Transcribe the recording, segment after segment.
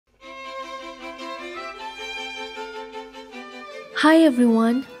Hi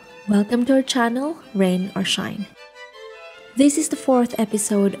everyone, welcome to our channel, Rain or Shine. This is the fourth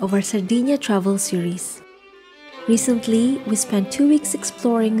episode of our Sardinia travel series. Recently, we spent 2 weeks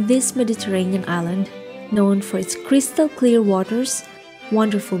exploring this Mediterranean island, known for its crystal clear waters,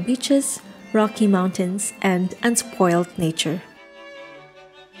 wonderful beaches, rocky mountains, and unspoiled nature.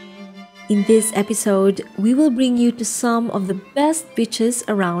 In this episode, we will bring you to some of the best beaches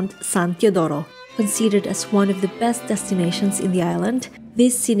around San Teodoro. Considered as one of the best destinations in the island,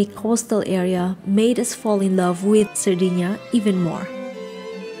 this scenic coastal area made us fall in love with Sardinia even more.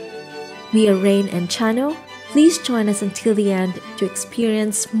 We are Rain and Chano. Please join us until the end to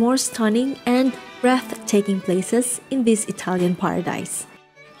experience more stunning and breathtaking places in this Italian paradise.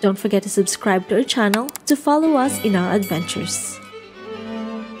 Don't forget to subscribe to our channel to follow us in our adventures.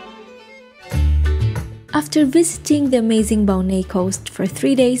 After visiting the amazing Baunay coast for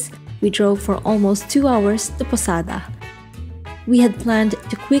 3 days, we drove for almost 2 hours to Posada. We had planned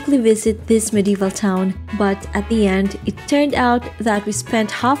to quickly visit this medieval town, but at the end, it turned out that we spent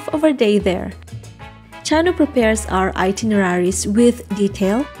half of our day there. Chano prepares our itineraries with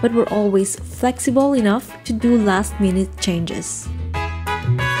detail, but we're always flexible enough to do last-minute changes.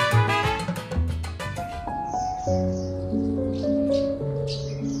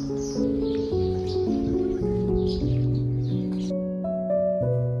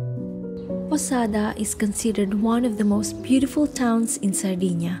 Posada is considered one of the most beautiful towns in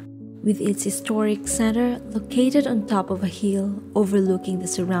Sardinia, with its historic center located on top of a hill overlooking the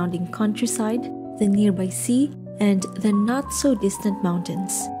surrounding countryside, the nearby sea, and the not-so-distant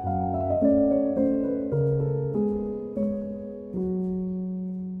mountains.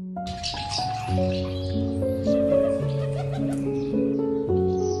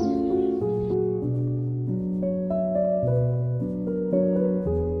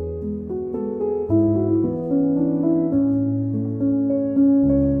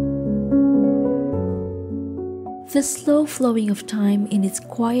 The slow flowing of time in its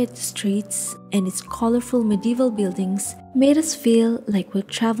quiet streets and its colorful medieval buildings made us feel like we're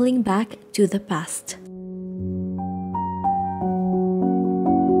traveling back to the past.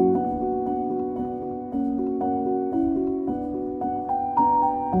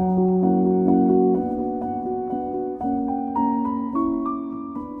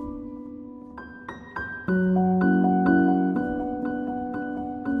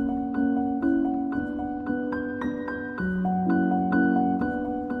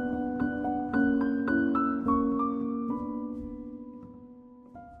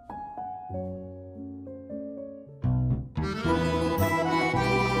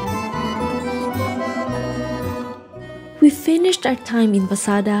 We finished our time in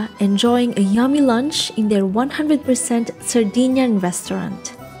Posada enjoying a yummy lunch in their 100% Sardinian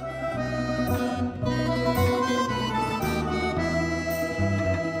restaurant.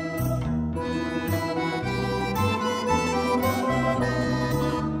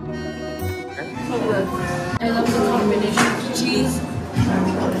 So good. I love the combination of cheese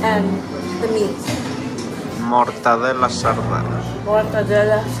and the meat. Mortadella sardana.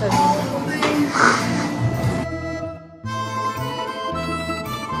 Mortadella Sardinia.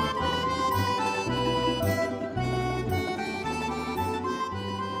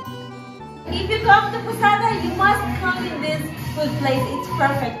 If you come to Posada, you must come in this food place. It's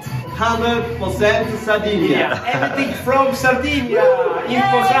perfect. 100% Sardinia. Everything from Sardinia in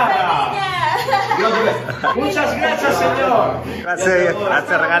Posada. Muchas gracias, señor. Grazie,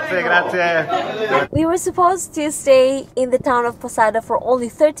 grazie ragazzi, grazie. We were supposed to stay in the town of Posada for only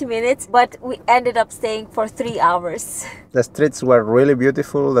 30 minutes, but we ended up staying for 3 hours. The streets were really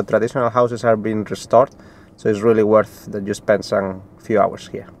beautiful, the traditional houses are being restored, so it's really worth that you spend some few hours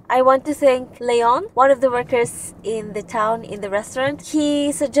here. I want to thank Leon, one of the workers in the town, in the restaurant.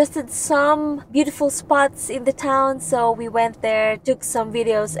 He suggested some beautiful spots in the town, so we went there, took some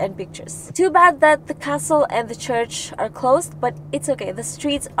videos and pictures. Too bad that the castle and the church are closed, but it's okay. The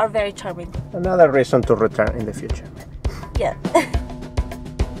streets are very charming. Another reason to return in the future. Yeah.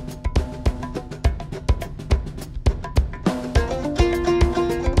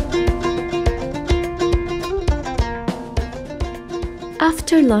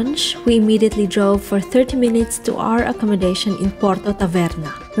 After lunch, we immediately drove for 30 minutes to our accommodation in Porto Taverna,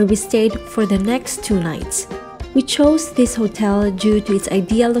 where we stayed for the next 2 nights. We chose this hotel due to its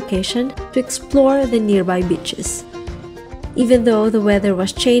ideal location to explore the nearby beaches. Even though the weather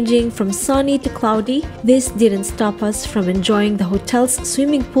was changing from sunny to cloudy, this didn't stop us from enjoying the hotel's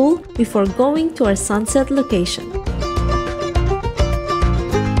swimming pool before going to our sunset location.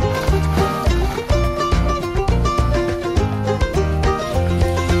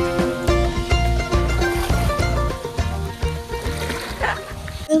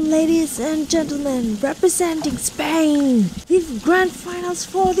 ladies and gentlemen, representing Spain with grand finals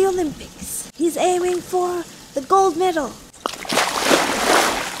for the Olympics. He's aiming for the gold medal.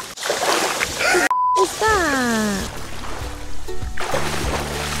 What's that?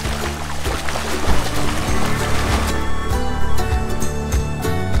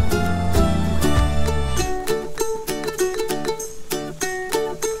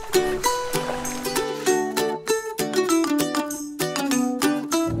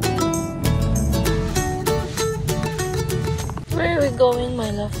 Where are we going,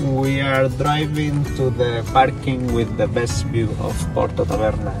 my love? We are driving to the parking with the best view of Porto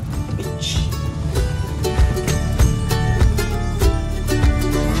Taverna beach.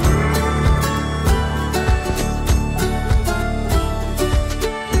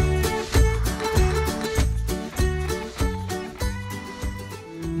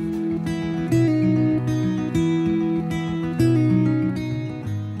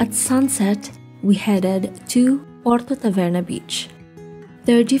 At sunset, we headed to Porto Taverna beach.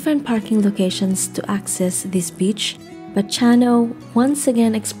 There are different parking locations to access this beach, but Chano once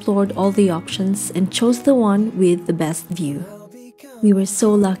again explored all the options and chose the one with the best view. We were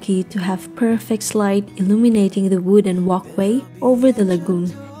so lucky to have perfect light illuminating the wooden walkway over the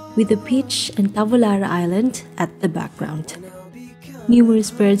lagoon, with the beach and Tavollara Island at the background. Numerous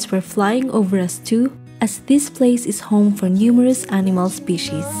birds were flying over us too, as this place is home for numerous animal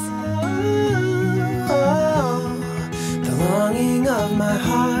species. Longing of my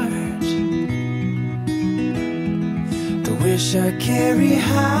heart, the wish I carry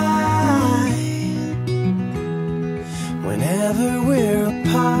high. Whenever we're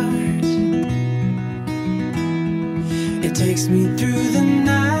apart, it takes me through the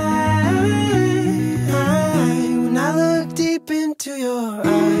night. When I look deep into your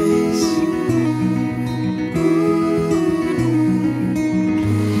eyes,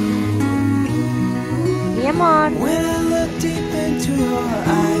 When I look deep into your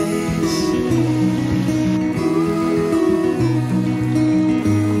eyes,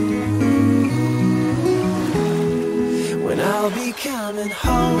 when I'll be coming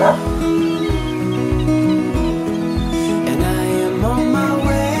home, and I am on my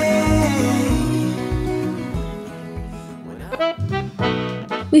way.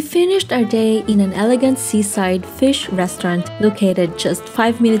 We finished our day in an elegant seaside fish restaurant located just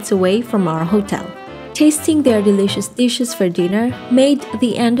 5 minutes away from our hotel. Tasting their delicious dishes for dinner made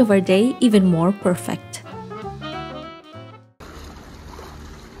the end of our day even more perfect.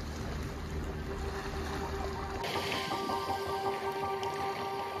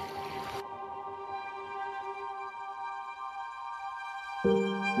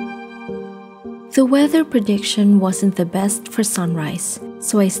 The weather prediction wasn't the best for sunrise,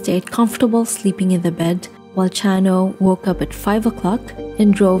 so I stayed comfortable sleeping in the bed while Chano woke up at 5 o'clock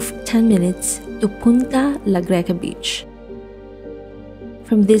and drove 10 minutes to Punta La Greca beach.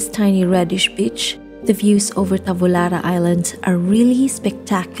 From this tiny reddish beach, the views over Tavollara Island are really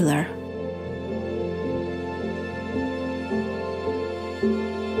spectacular.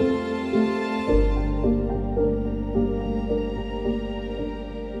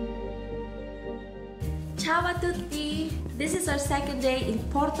 Ciao a tutti! This is our second day in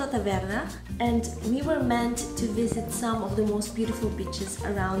Porto Taverna, and we were meant to visit some of the most beautiful beaches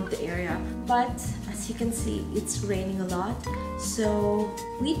around the area, but as you can see, it's raining a lot, so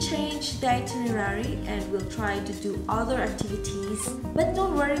we changed the itinerary and we'll try to do other activities. But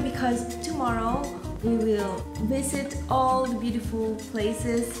don't worry, because tomorrow we will visit all the beautiful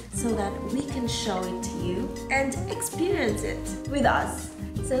places so that we can show it to you and experience it with us.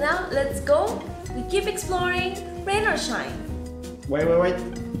 So now let's go. We keep exploring, rain or shine. Wait.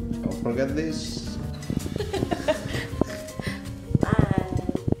 Don't forget this.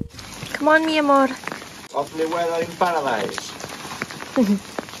 Come on, mi amor. Lovely weather in paradise.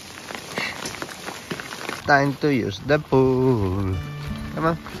 Time to use the pool. Come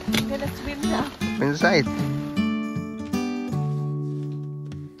on. I'm gonna swim now. Inside.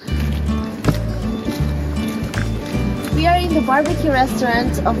 We are in the barbecue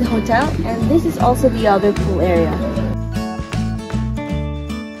restaurant of the hotel, and this is also the other pool area.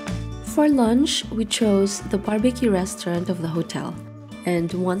 For lunch, we chose the barbecue restaurant of the hotel,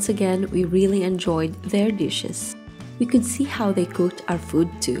 and once again, we really enjoyed their dishes. We could see how they cooked our food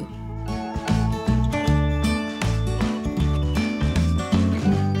too.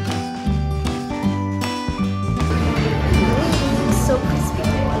 So crispy.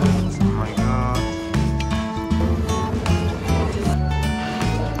 Oh my god.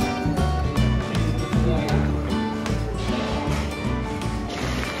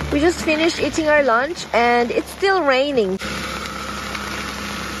 We just finished eating our lunch and it's still raining.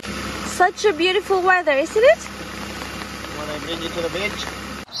 Such a beautiful weather, isn't it? When I bring you to the beach.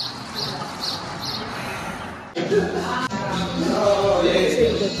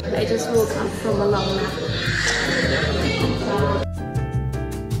 I just woke up from a long nap.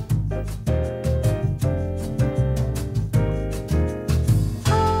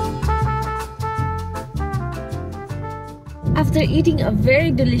 After eating a very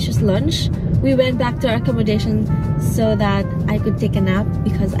delicious lunch, we went back to our accommodation so that I could take a nap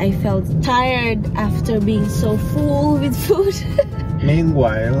because I felt tired after being so full with food.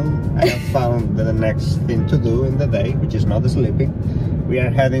 Meanwhile, I have found the next thing to do in the day, which is not sleeping. We are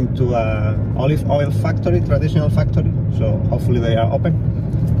heading to an olive oil factory, traditional factory, so hopefully they are open.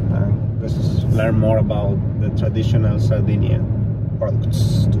 Let's learn more about the traditional Sardinian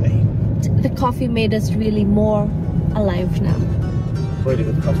products today. The coffee made us really more alive now. Really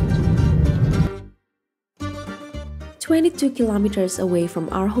good coffee too. 22 kilometers away from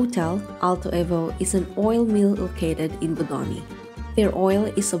our hotel, Alto Evo is an oil mill located in Bodoni. Their oil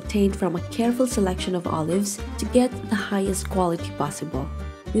is obtained from a careful selection of olives to get the highest quality possible.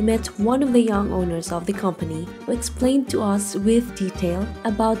 We met one of the young owners of the company who explained to us with detail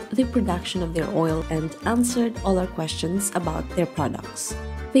about the production of their oil and answered all our questions about their products.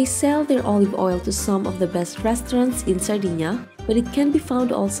 They sell their olive oil to some of the best restaurants in Sardinia, but it can be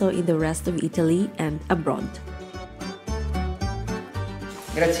found also in the rest of Italy and abroad.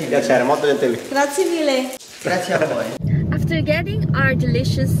 Grazie. Piacere, molto gentile. Grazie mille. Grazie a voi. After getting our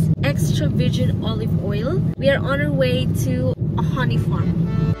delicious extra virgin olive oil, we are on our way to a honey farm.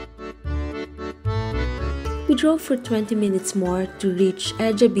 We drove for 20 minutes more to reach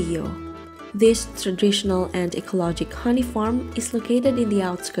Ejabillo. This traditional and ecologic honey farm is located in the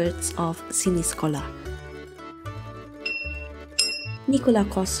outskirts of Siniscola. Nicola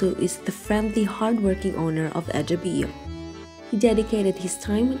Kosu is the friendly, hardworking owner of Ejabillo. He dedicated his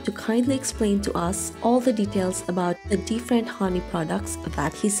time to kindly explain to us all the details about the different honey products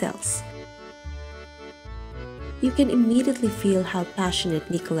that he sells. You can immediately feel how passionate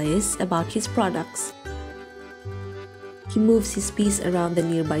Nicola is about his products. He moves his bees around the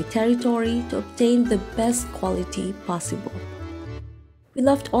nearby territory to obtain the best quality possible. We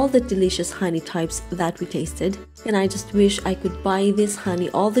loved all the delicious honey types that we tasted, and I just wish I could buy this honey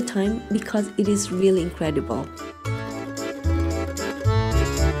all the time because it is really incredible.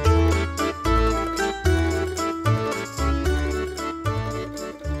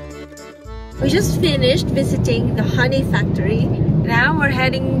 We just finished visiting the honey factory. Now we're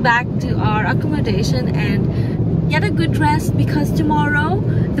heading back to our accommodation and get a good rest because tomorrow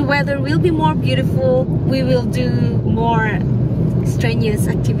the weather will be more beautiful. We will do more strenuous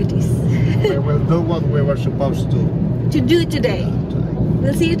activities. We will do what we were supposed to do today.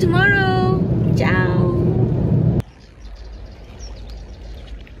 We'll see you tomorrow. Ciao.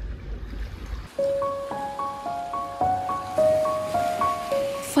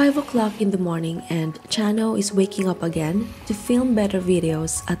 5 o'clock in the morning and Chano is waking up again to film better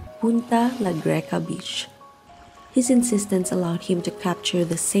videos at Punta La Greca beach. His insistence allowed him to capture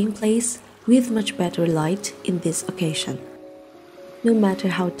the same place with much better light in this occasion. No matter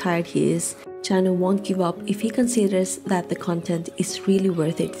how tired he is, Chano won't give up if he considers that the content is really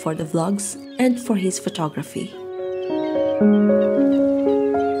worth it for the vlogs and for his photography.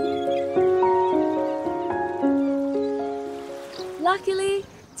 Luckily,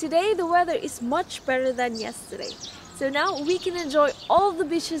 today the weather is much better than yesterday. So now we can enjoy all the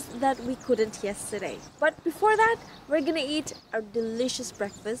beaches that we couldn't yesterday. But before that, we're gonna eat our delicious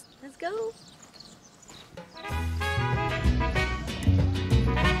breakfast. Let's go!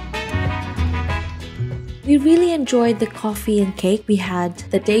 We really enjoyed the coffee and cake we had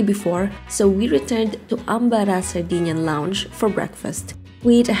the day before, so we returned to Ambara Sardinian Lounge for breakfast.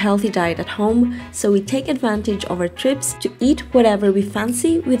 We eat a healthy diet at home, so we take advantage of our trips to eat whatever we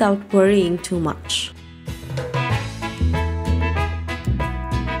fancy without worrying too much.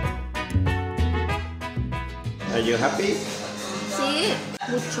 Are you happy? Sí,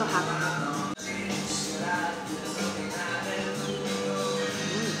 mucho happy.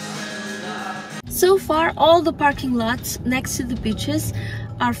 So far, all the parking lots next to the beaches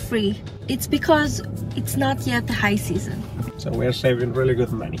are free. It's because it's not yet the high season. So we're saving really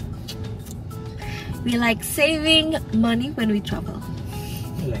good money. We like saving money when we travel.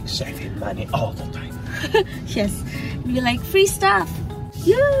 We like saving money all the time. Yes, we like free stuff.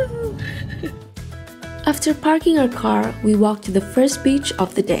 Yoo! After parking our car, we walked to the first beach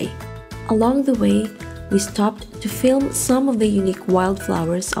of the day. Along the way, we stopped to film some of the unique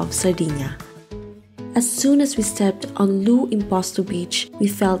wildflowers of Sardinia. As soon as we stepped on Lu Imposto Beach, we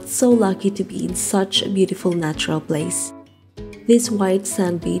felt so lucky to be in such a beautiful natural place. This white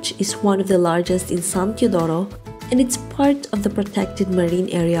sand beach is one of the largest in San Teodoro, and it's part of the protected marine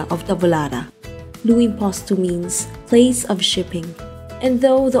area of Taverna. Luimposto means place of shipping, and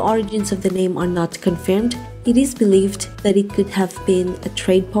though the origins of the name are not confirmed, it is believed that it could have been a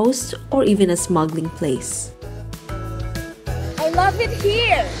trade post or even a smuggling place. I love it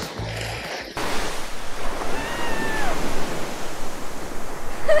here!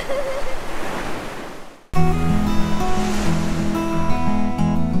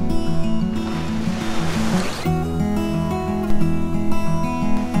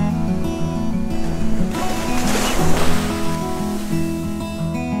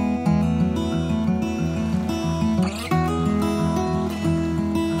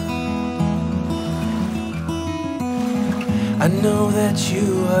 I know that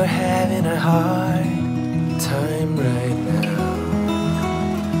you are having a hard time right now.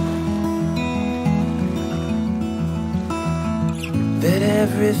 That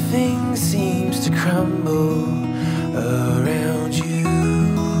everything seems to crumble around you.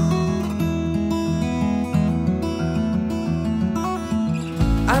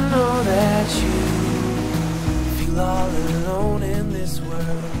 I know that you feel all alone in this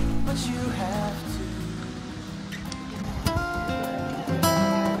world, but you have to.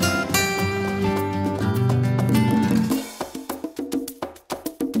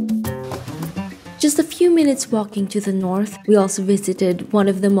 Just a few minutes walking to the north, we also visited one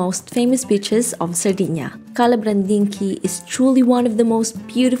of the most famous beaches of Sardinia. Cala Brandinchi is truly one of the most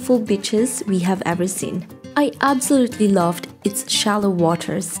beautiful beaches we have ever seen. I absolutely loved its shallow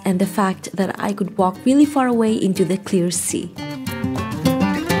waters and the fact that I could walk really far away into the clear sea.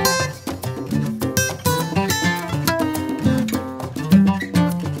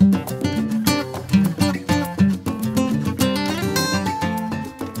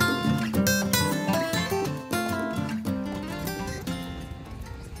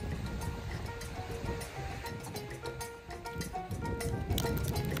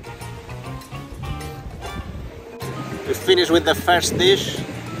 We finished with the first dish,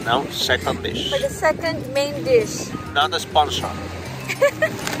 now second dish. For the second main dish. Not a sponsor.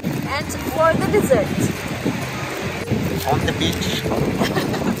 And for the dessert. On the beach.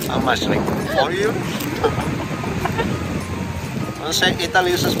 How much like 4 euros? Don't say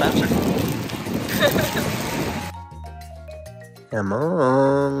Italy is expensive. Come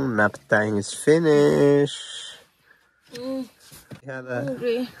on, nap time is finished.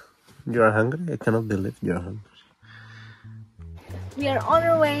 Hungry. You are hungry? I cannot believe you are hungry. We are on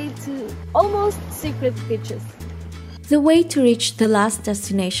our way to almost secret beaches. The way to reach the last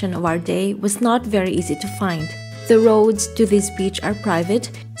destination of our day was not very easy to find. The roads to this beach are private,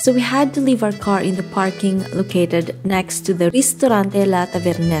 so we had to leave our car in the parking located next to the Ristorante La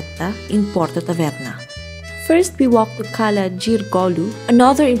Tavernetta in Porto Taverna. First, we walked to Cala Girgolu,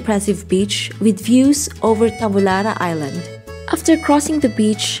 another impressive beach with views over Tavolara Island. After crossing the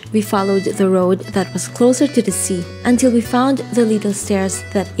beach, we followed the road that was closer to the sea until we found the little stairs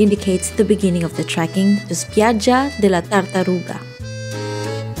that indicates the beginning of the trekking to Spiaggia della Tartaruga.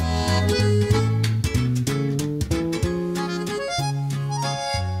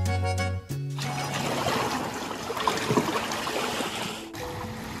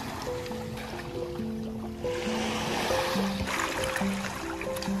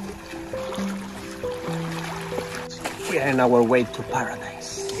 We are on our way to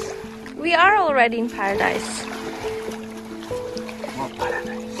paradise. We are already in paradise. More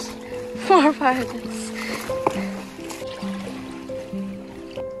paradise. More paradise.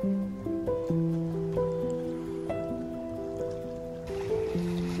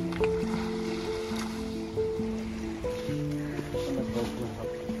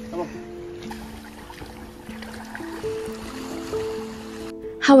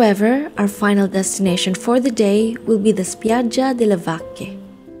 However, our final destination for the day will be the Spiaggia delle Vacche.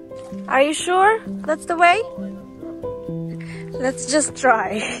 Are you sure that's the way? Let's just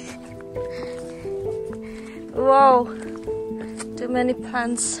try. Whoa, too many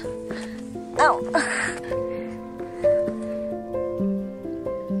plants. Ow.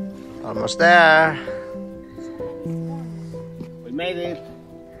 Almost there. We made it.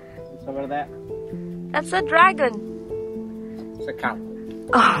 It's over there. That's a dragon. It's a cow.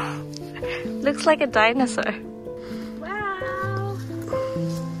 Oh, looks like a dinosaur. Wow.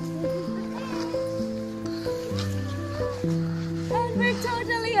 And we're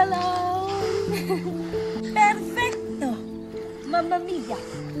totally alone. Perfecto. Mamma mia.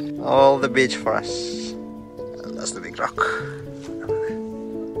 All the beach for us. And that's the big rock.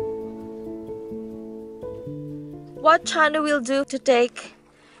 What Chano will do to take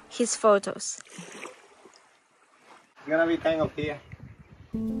his photos. It's gonna be kind of here.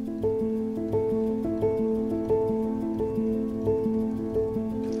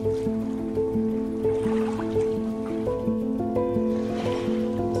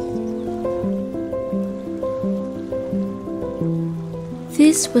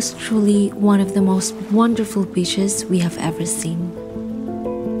 This was truly one of the most wonderful beaches we have ever seen.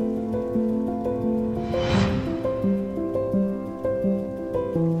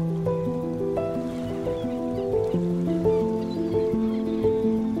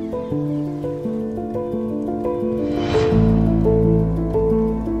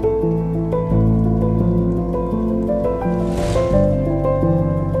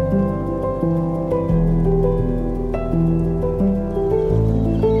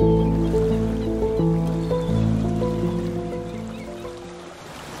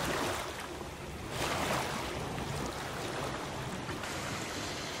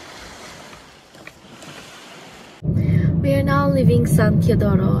 We are now leaving San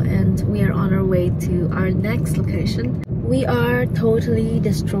Teodoro and we are on our way to our next location. We are totally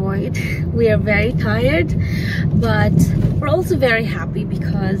destroyed. We are very tired, but we're also very happy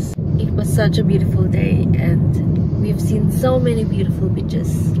because it was such a beautiful day and we've seen so many beautiful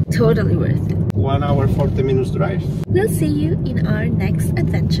beaches. Totally worth it. 1 hour 40 minutes drive. We'll see you in our next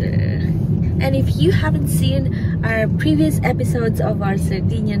adventure. And if you haven't seen our previous episodes of our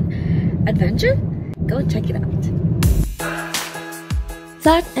Sardinian adventure, go check it out.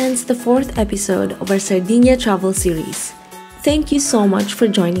 That ends the 4th episode of our Sardinia travel series. Thank you so much for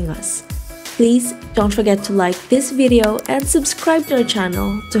joining us. Please don't forget to like this video and subscribe to our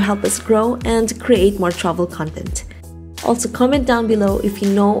channel to help us grow and create more travel content. Also comment down below if you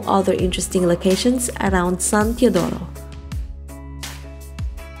know other interesting locations around San Teodoro.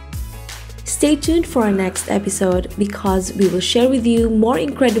 Stay tuned for our next episode because we will share with you more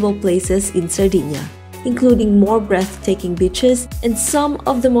incredible places in Sardinia, including more breathtaking beaches and some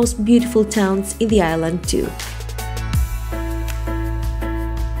of the most beautiful towns in the island too.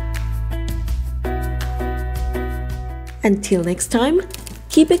 Until next time,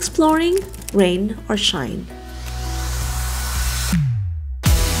 keep exploring, rain or shine.